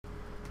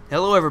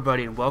Hello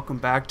everybody and welcome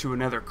back to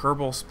another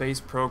Kerbal Space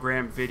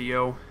Program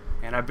video.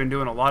 And I've been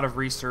doing a lot of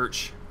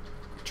research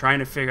trying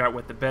to figure out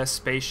what the best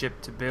spaceship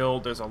to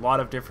build. There's a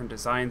lot of different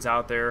designs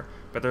out there,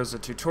 but there's a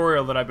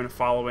tutorial that I've been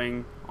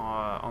following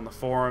on the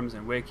forums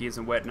and wikis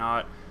and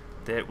whatnot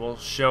that will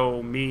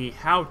show me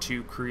how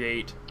to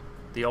create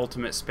the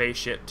ultimate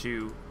spaceship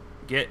to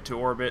get to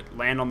orbit,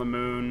 land on the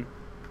moon,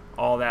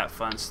 all that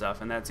fun stuff.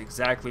 And that's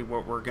exactly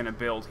what we're going to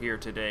build here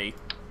today.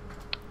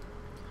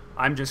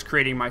 I'm just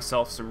creating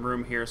myself some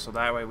room here so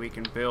that way we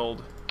can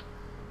build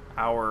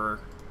our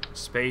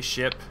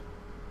spaceship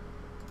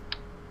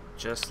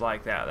just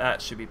like that.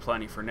 That should be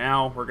plenty for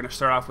now. We're going to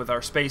start off with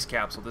our space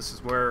capsule. This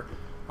is where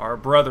our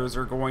brothers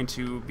are going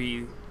to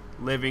be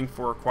living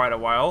for quite a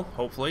while,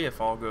 hopefully, if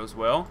all goes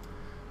well.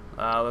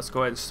 Let's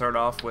go ahead and start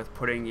off with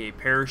putting a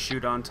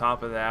parachute on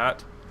top of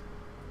that.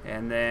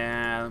 And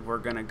then we're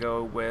going to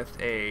go with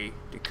a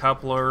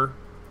decoupler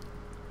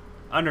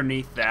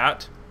underneath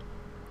that.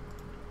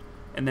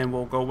 And then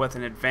we'll go with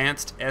an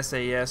advanced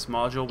SAS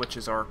module, which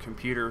is our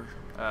computer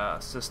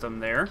system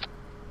there.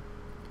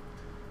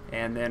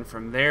 And then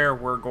from there,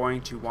 we're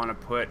going to want to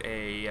put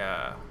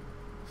a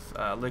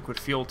liquid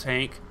fuel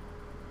tank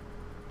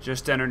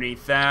just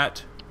underneath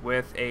that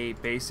with a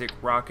basic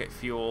rocket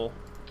fuel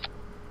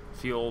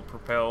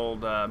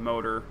propelled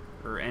motor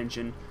or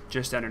engine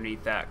just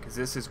underneath that, because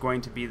this is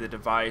going to be the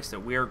device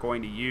that we are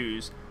going to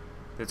use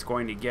that's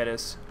going to get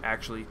us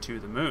actually to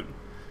the moon.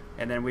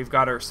 And then we've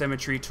got our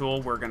symmetry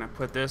tool. We're going to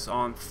put this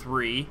on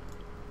 3.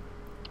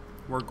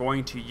 We're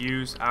going to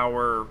use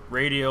our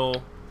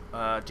radial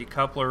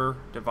decoupler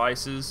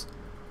devices.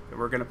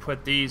 We're going to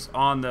put these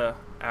on the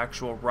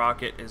actual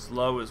rocket as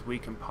low as we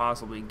can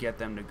possibly get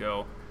them to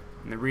go.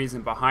 And the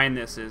reason behind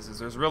this is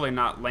there's really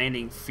not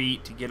landing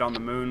feet to get on the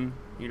moon,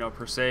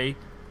 per se.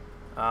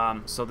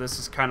 So this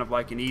is kind of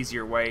like an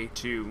easier way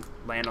to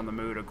land on the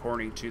moon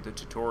according to the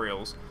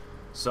tutorials.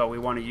 So we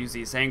want to use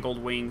these angled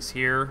wings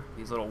here,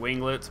 these little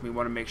winglets. We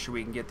want to make sure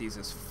we can get these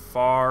as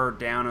far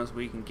down as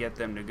we can get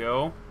them to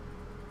go.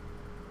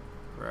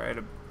 Right,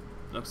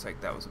 looks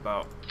like that was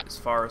about as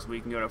far as we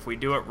can go. And if we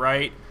do it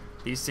right,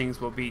 these things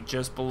will be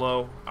just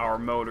below our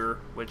motor,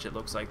 which it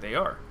looks like they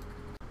are.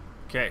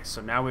 Okay,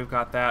 so now we've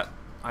got that.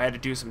 I had to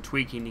do some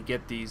tweaking to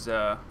get these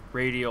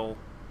radial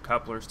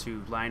couplers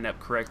to line up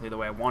correctly the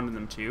way I wanted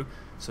them to.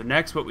 So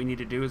next what we need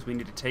to do is we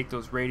need to take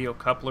those radial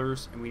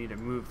couplers and we need to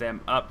move them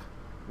up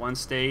one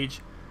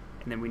stage,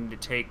 and then we need to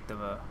take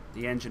the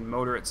engine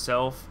motor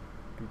itself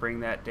and bring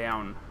that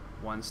down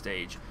one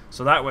stage.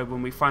 So that way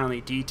when we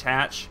finally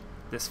detach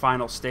this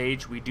final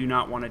stage, we do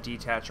not want to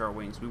detach our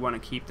wings. We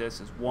want to keep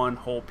this as one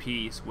whole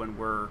piece when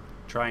we're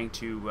trying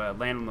to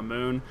land on the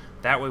moon.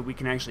 That way we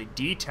can actually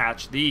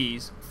detach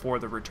these for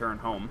the return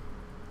home.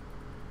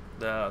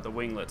 The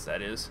winglets,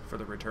 that is, for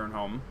the return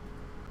home.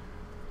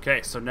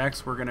 Okay, so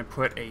next we're going to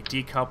put a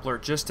decoupler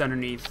just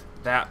underneath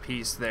that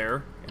piece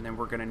there, and then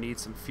we're going to need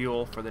some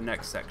fuel for the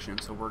next section.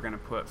 So we're going to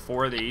put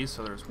 4 of these.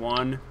 So there's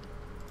 1,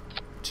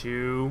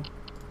 2,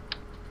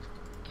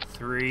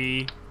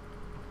 3,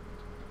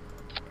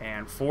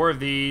 and 4 of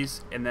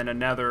these, and then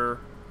another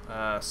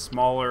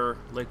smaller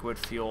liquid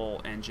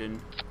fuel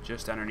engine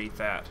just underneath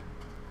that.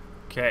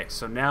 Okay,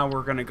 so now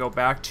we're going to go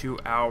back to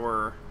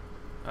our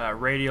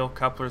radial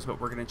couplers, but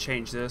we're going to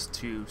change this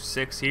to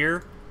 6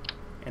 here,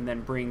 and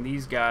then bring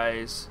these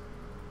guys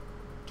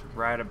to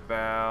right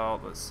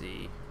about, let's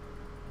see,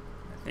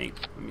 I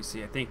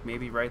think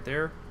maybe right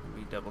there. Let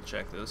me double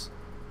check this.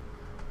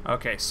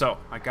 Okay, so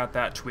I got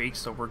that tweaked,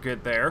 so we're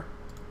good there.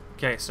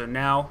 Okay, so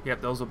now,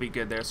 yep, those will be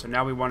good there. So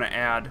now we want to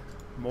add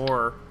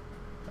more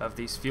of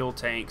these fuel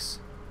tanks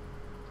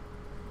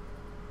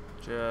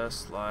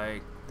just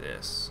like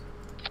this.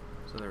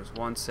 So there's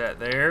one set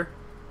there.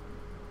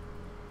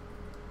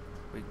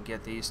 We can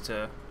get these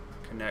to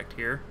connect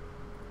here.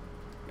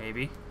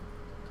 Maybe.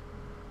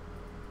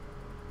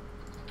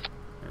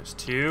 There's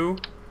 2,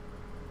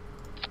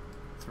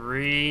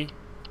 3,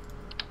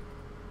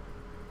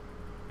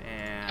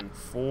 and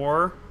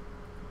 4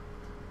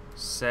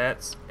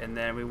 sets, and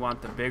then we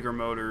want the bigger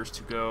motors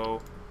to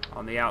go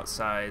on the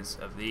outsides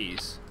of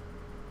these.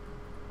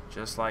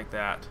 Just like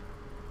that.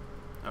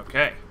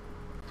 Okay.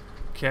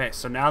 Okay,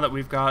 so now that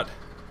we've got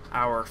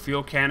our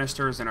fuel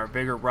canisters and our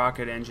bigger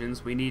rocket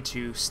engines, we need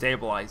to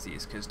stabilize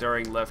these, because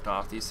during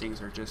liftoff these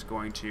things are just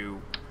going to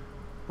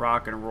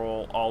rock and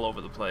roll all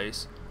over the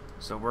place.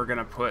 So we're going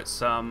to put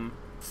some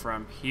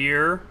from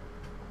here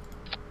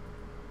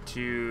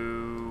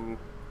to,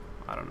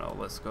 I don't know,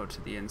 let's go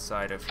to the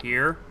inside of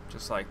here,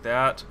 just like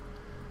that.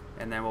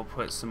 And then we'll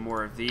put some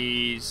more of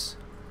these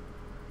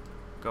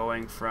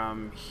going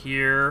from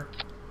here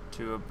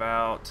to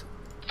about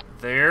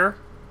there.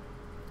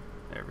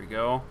 There we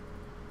go.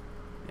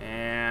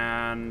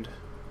 And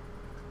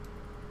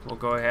we'll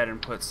go ahead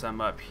and put some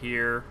up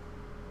here,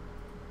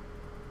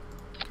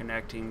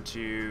 connecting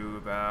to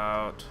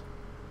about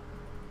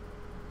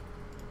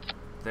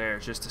there,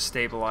 just to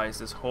stabilize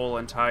this whole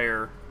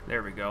entire,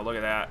 there we go, look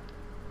at that.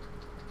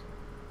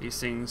 These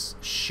things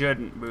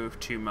shouldn't move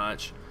too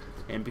much.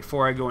 And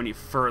before I go any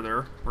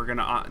further, we're going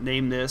to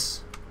name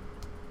this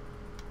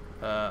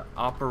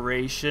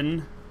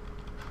Operation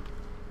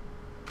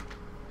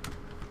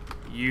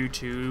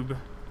YouTube.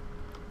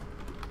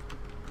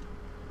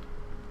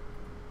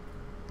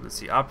 Let's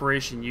see,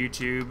 Operation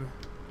YouTube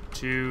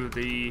to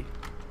the...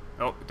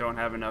 Oh, don't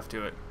have enough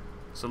to it.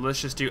 So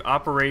let's just do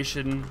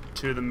Operation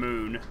to the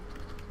Moon.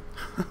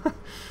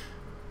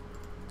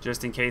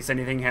 Just in case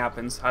anything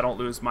happens, I don't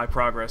lose my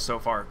progress so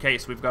far. Okay,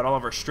 so we've got all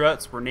of our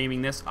struts. We're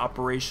naming this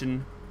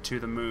Operation to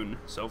the Moon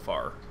so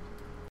far.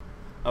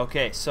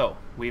 Okay, so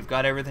we've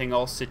got everything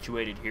all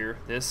situated here.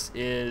 This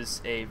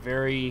is a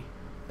very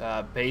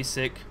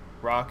basic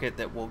rocket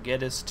that will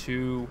get us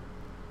to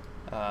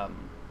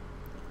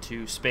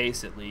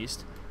space at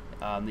least.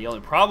 The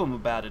only problem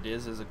about it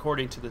is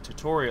according to the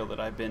tutorial that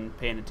I've been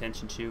paying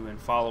attention to and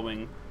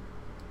following,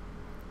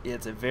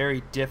 it's a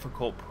very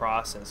difficult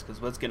process,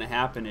 because what's going to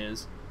happen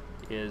is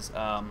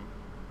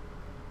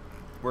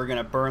we're going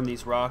to burn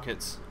these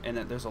rockets, and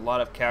there's a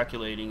lot of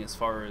calculating as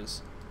far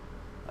as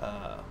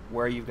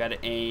where you've got to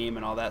aim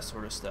and all that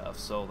sort of stuff.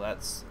 So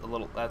that's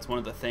one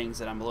of the things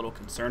that I'm a little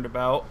concerned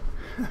about.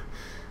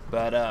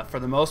 But for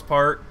the most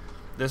part,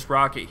 this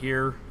rocket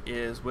here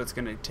is what's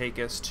going to take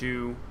us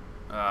to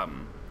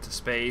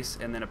space,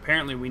 and then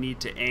apparently we need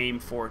to aim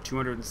for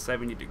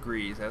 270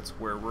 degrees. That's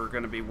where we're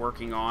going to be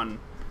working on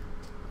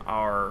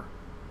our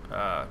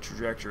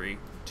trajectory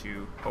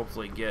to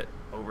hopefully get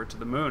over to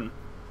the moon.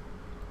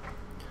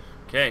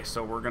 Okay,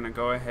 so we're going to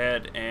go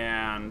ahead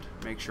and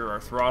make sure our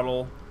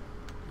throttle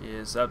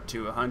is up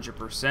to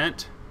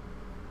 100%.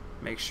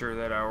 Make sure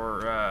that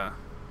our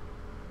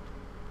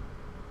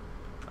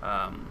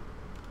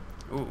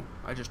ooh,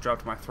 I just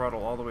dropped my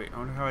throttle all the way. I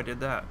wonder how I did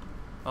that.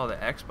 Oh,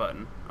 the X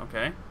button.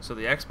 Okay, so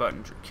the X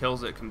button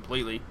kills it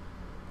completely.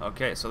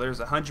 Okay, so there's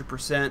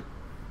 100%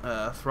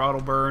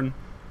 throttle burn.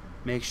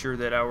 Make sure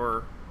that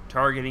our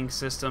targeting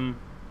system,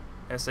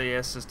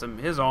 SAS system,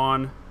 is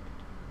on.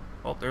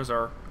 Oh, there's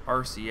our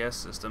RCS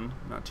system.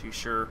 Not too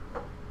sure.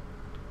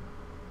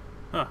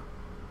 Huh.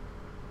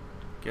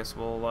 Guess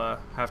we'll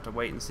have to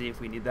wait and see if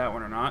we need that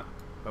one or not.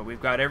 But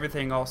we've got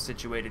everything all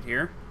situated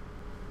here.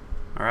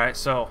 Alright,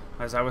 so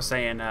as I was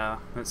saying,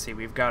 let's see,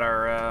 we've got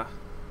our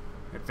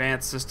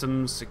advanced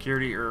systems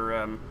security, or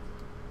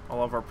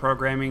all of our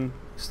programming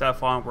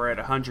stuff on. We're at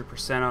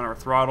 100% on our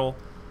throttle.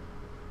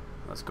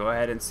 Let's go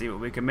ahead and see what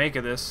we can make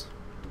of this.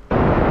 There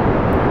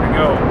we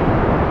go.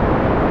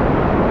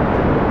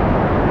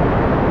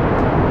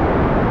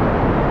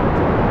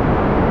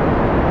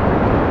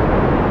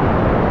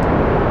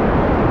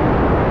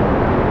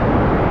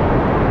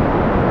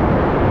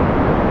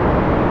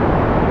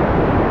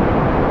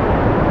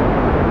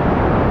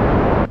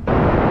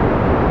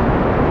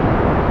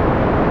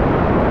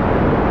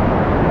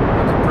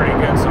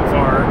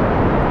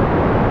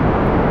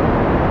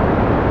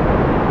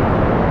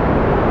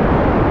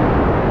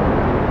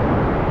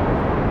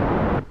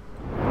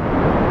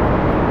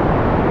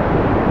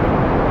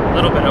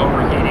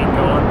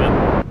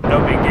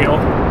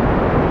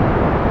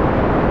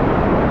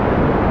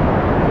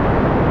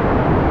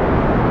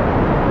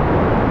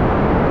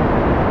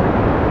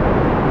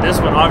 This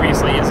one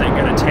obviously isn't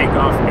going to take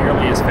off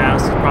nearly as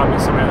fast as probably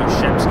some other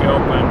ships go,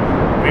 but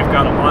we've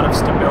got a lot of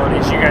stability.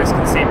 As you guys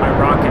can see, my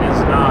rocket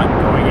is not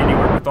going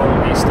anywhere with all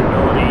of those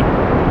stability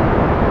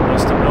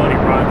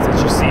rods that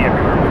you see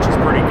everywhere, which is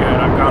pretty good.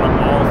 I've got them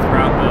all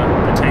throughout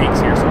the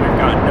tanks here, so we've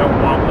got no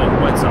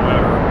wobbling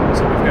whatsoever.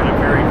 So we've got a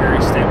very,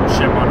 very stable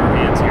ship on our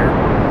hands here.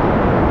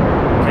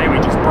 Okay, we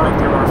just burnt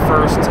through our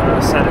first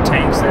set of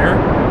tanks there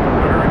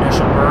on our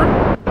initial burn.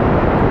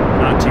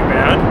 Not too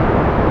bad.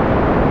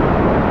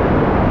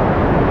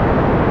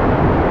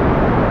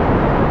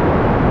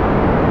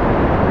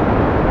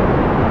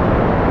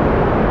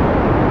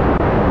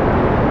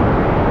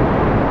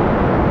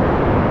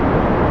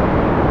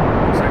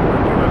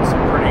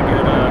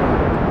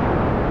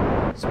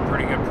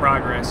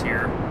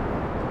 Here.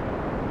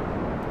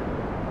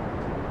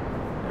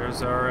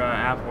 There's our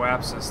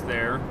Apoapsis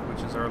there,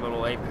 which is our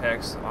little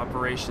Apex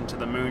Operation to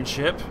the Moon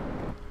ship.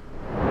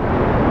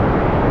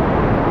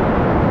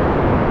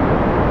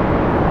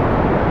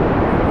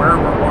 Where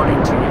we're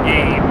wanting to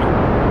aim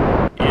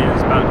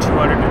is about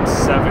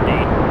 270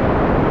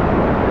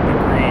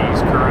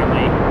 degrees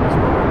currently, is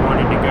where we're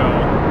wanting to go.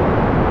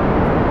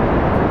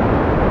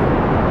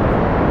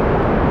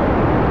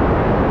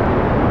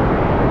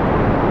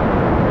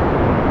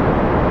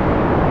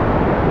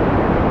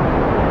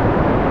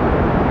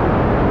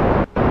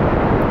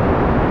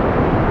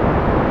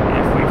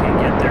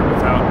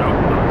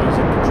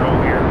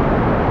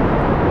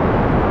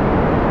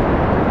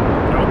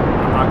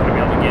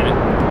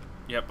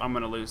 I'm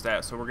going to lose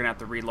that, so we're going to have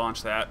to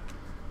relaunch that.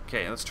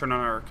 Okay, let's turn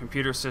on our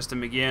computer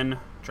system again,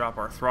 drop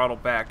our throttle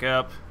back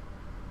up,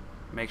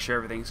 make sure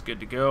everything's good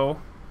to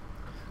go.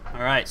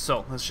 Alright,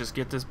 so let's just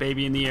get this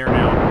baby in the air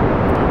now.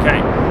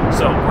 Okay,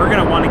 so we're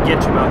going to want to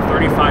get to about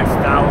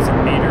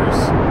 35,000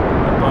 meters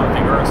above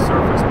the Earth's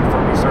surface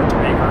before we start to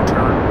make our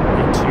turn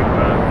into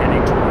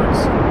heading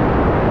towards,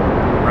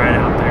 right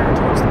out there,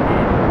 towards the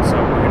moon. So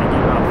we're going to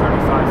get about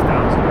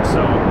 35,000 or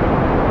so.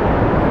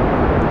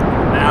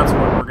 That's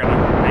when we're going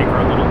to make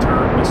our little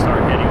turn to start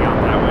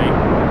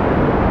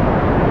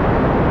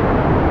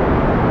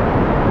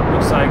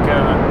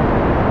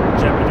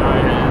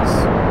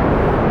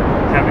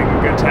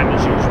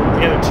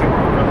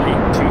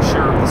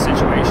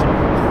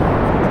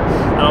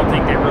I don't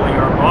think they really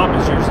are. Bob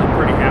is usually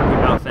pretty happy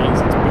about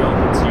things. It's built.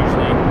 It's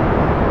usually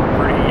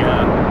pretty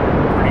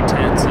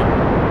tense and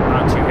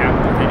not too happy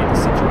with any of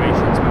the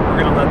situations. But we're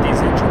going to let these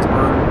engines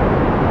burn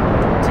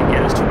to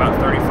get us to about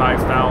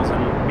 35,000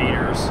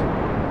 meters.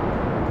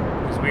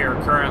 Because we are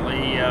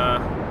currently,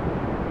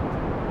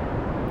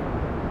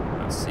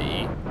 let's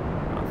see,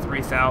 about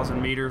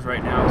 3,000 meters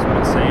right now is what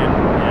it's saying.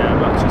 Yeah,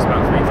 just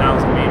about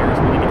 3,000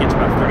 meters. We need to get to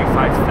about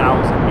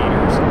 35,000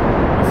 meters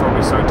before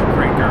we start to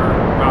crank our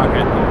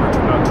rocket over to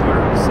about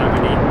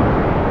 270.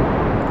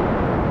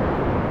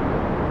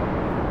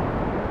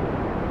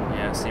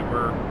 Yeah, see,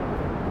 we're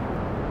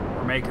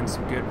making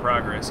some good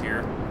progress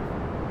here.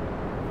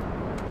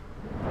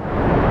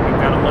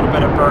 We've got a little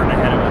bit of burn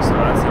ahead of us, so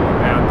that's the only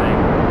bad thing.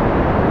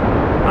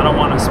 I don't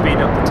want to speed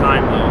up the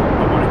time, though.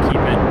 I want to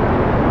keep it,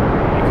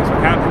 because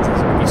what happens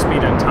is when you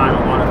speed up time,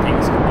 a lot of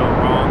things can go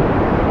wrong,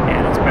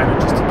 and it's better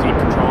just to keep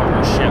control of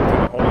your ship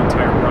through the whole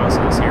entire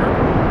process here.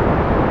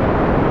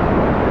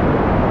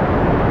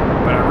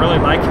 But I really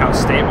like how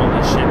stable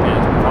this ship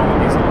is with all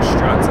of these little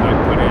struts that I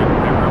put in.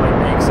 It really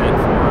makes it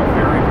for a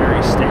very,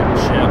 very stable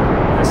ship.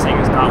 This thing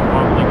is not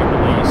wobbling in the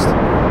least.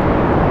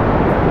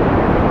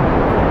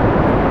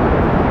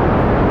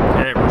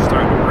 Okay, we're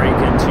starting to break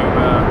into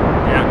the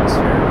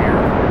atmosphere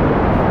here.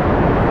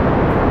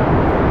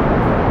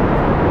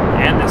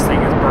 And this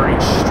thing is burning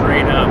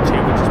straight up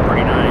too, which is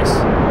pretty nice.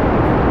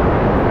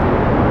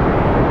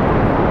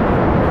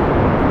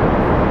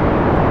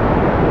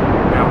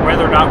 Now,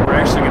 whether or not we're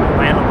actually going to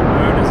land on the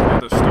moon is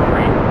another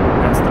story.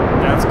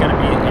 That's going to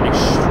be an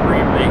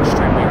extremely,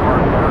 extremely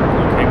hard part.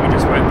 Okay, we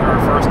just went through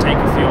our first tank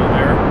of fuel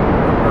there.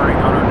 We're burning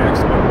on our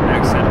next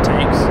set of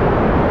tanks.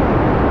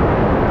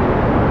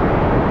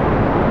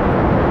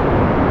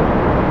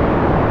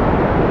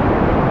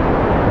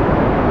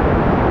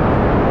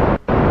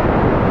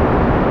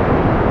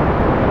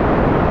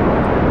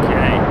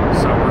 Okay,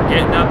 so we're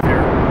getting up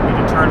there. We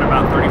need to turn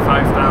about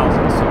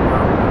 35,000, so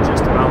we're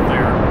just about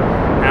there,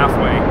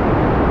 halfway.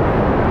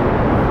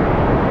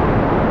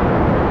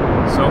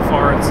 So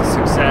far, it's a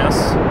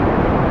success,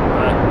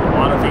 but a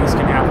lot of things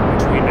can happen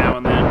between now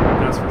and then,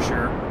 that's for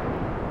sure.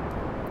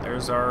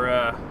 There's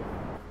our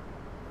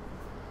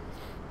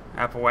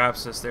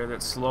apoapsis there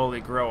that's slowly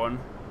growing.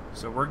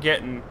 So we're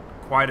getting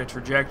quite a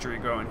trajectory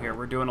going here.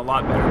 We're doing a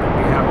lot better than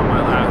we have on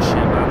my last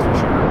ship, that's for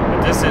sure.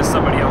 But this is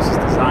somebody else's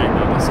design,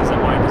 though. This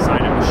isn't my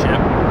design of a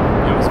ship.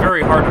 It was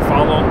very hard to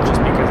follow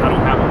just because I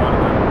don't have a lot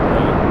of the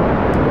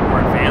more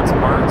advanced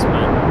parts,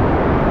 but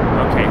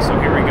okay, so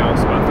here we go.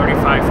 So about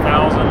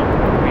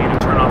 35,000. We need to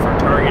turn off our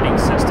targeting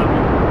system,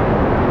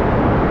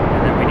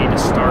 and then we need to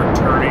start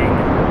turning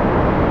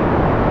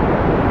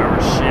our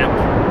ship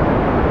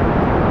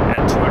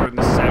at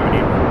 270.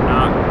 We're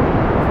not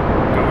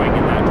going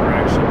in that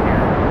direction here.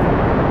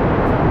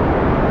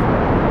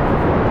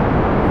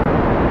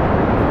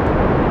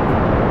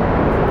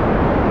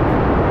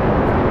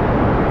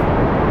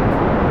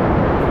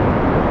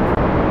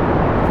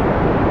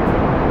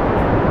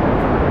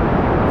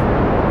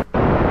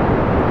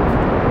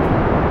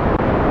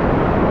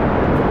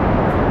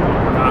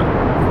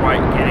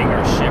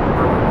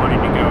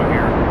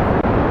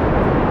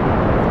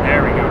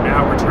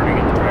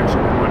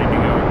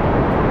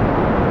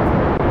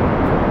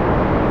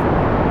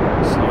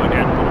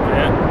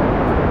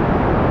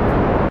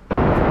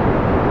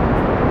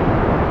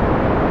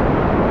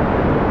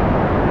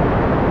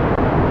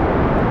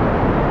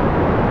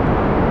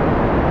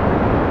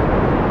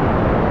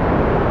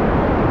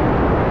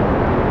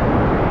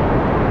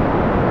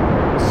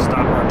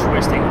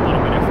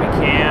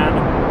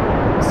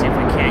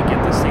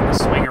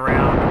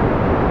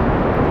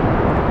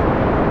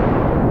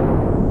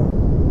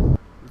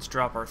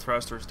 Drop our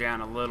thrusters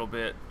down a little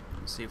bit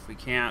and see if we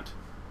can't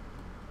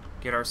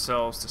get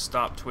ourselves to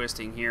stop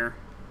twisting here.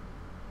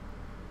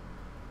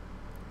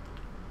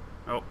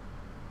 Oh,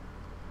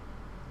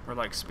 we're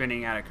like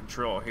spinning out of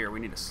control here. We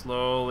need to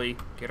slowly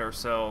get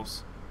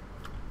ourselves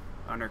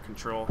under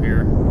control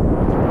here.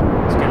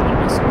 Let's get a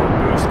little bit some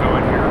more boost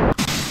going here.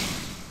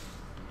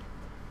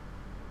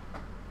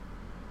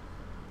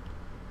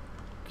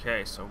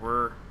 Okay, so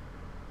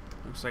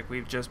looks like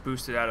we've just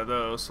boosted out of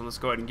those, so let's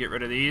go ahead and get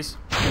rid of these.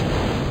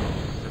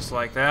 Just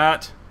like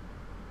that.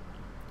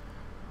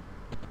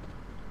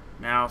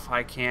 Now if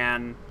I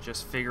can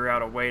just figure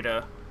out a way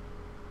to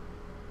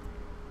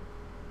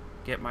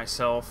get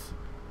myself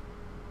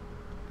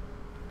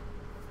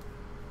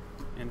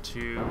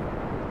into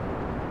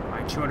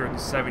my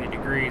 270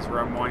 degrees where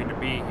I'm wanting to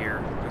be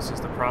here. This is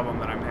the problem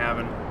that I'm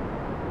having,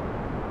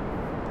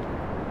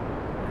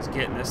 is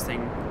getting this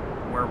thing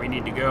where we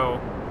need to go.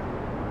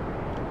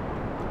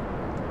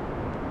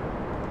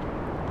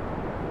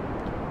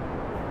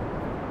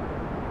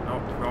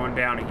 Going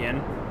down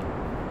again.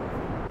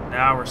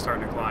 Now we're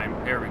starting to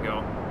climb. There we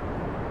go.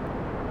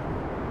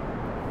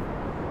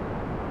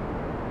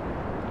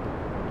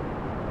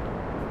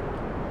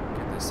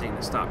 Get this thing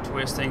to stop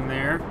twisting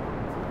there.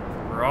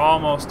 We're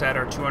almost at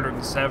our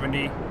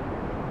 270.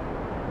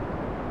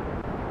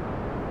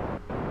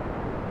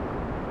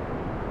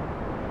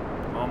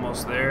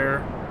 Almost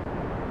there.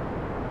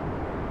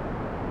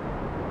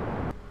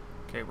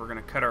 Okay, we're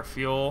gonna cut our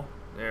fuel.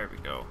 There we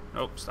go.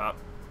 Nope, stop.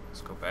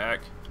 Let's go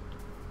back.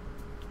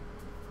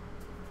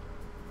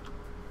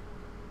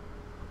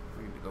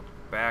 We need to go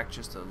back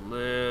just a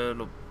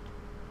little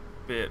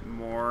bit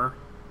more.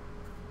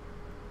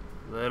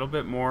 A little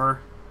bit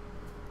more.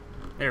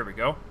 There we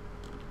go.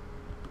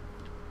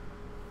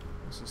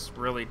 This is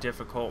really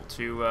difficult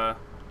to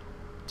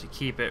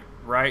keep it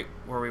right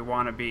where we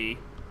want to be.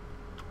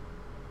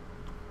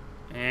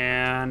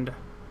 And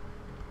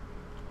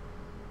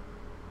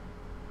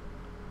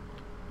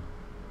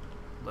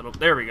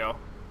there we go.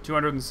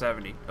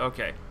 270.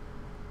 Okay.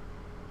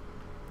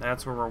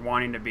 That's where we're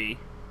wanting to be.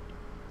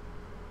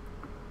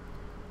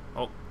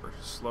 Oh, we're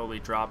slowly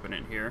dropping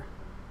it here.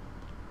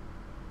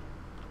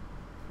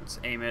 Let's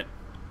aim it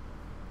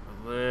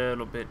a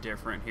little bit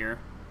different here.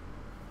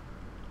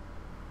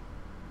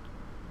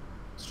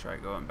 Let's try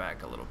going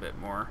back a little bit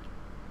more.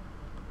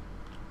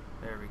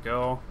 There we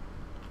go.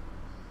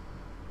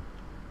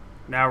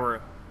 Now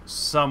we're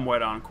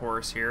somewhat on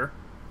course here.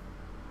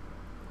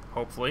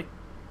 Hopefully.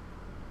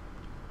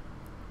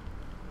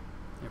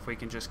 If we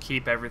can just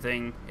keep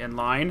everything in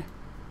line.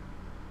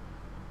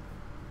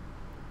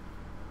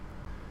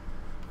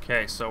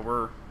 Okay, so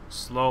we're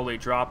slowly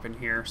dropping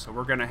here, so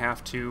we're gonna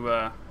have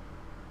to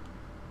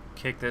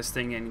kick this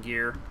thing in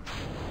gear.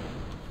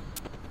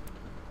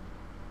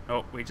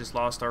 Oh, we just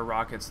lost our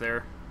rockets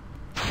there.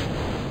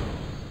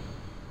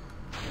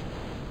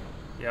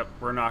 Yep,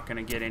 we're not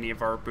gonna get any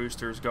of our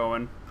boosters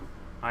going.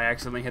 I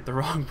accidentally hit the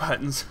wrong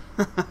buttons.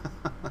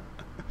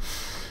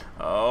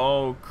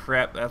 Oh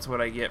crap, that's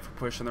what I get for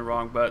pushing the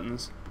wrong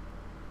buttons.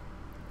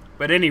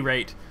 But at any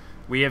rate,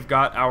 we have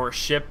got our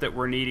ship that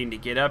we're needing to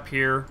get up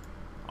here.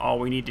 All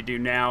we need to do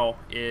now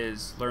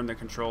is learn the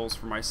controls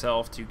for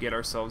myself to get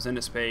ourselves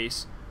into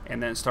space,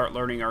 and then start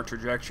learning our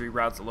trajectory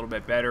routes a little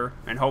bit better.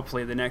 And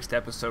hopefully the next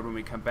episode when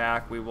we come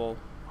back, we will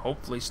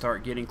hopefully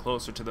start getting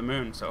closer to the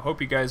moon. So I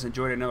hope you guys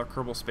enjoyed another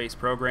Kerbal Space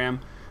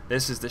Program.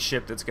 This is the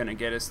ship that's going to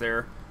get us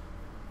there,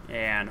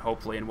 and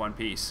hopefully in one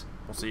piece.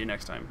 We'll see you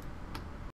next time.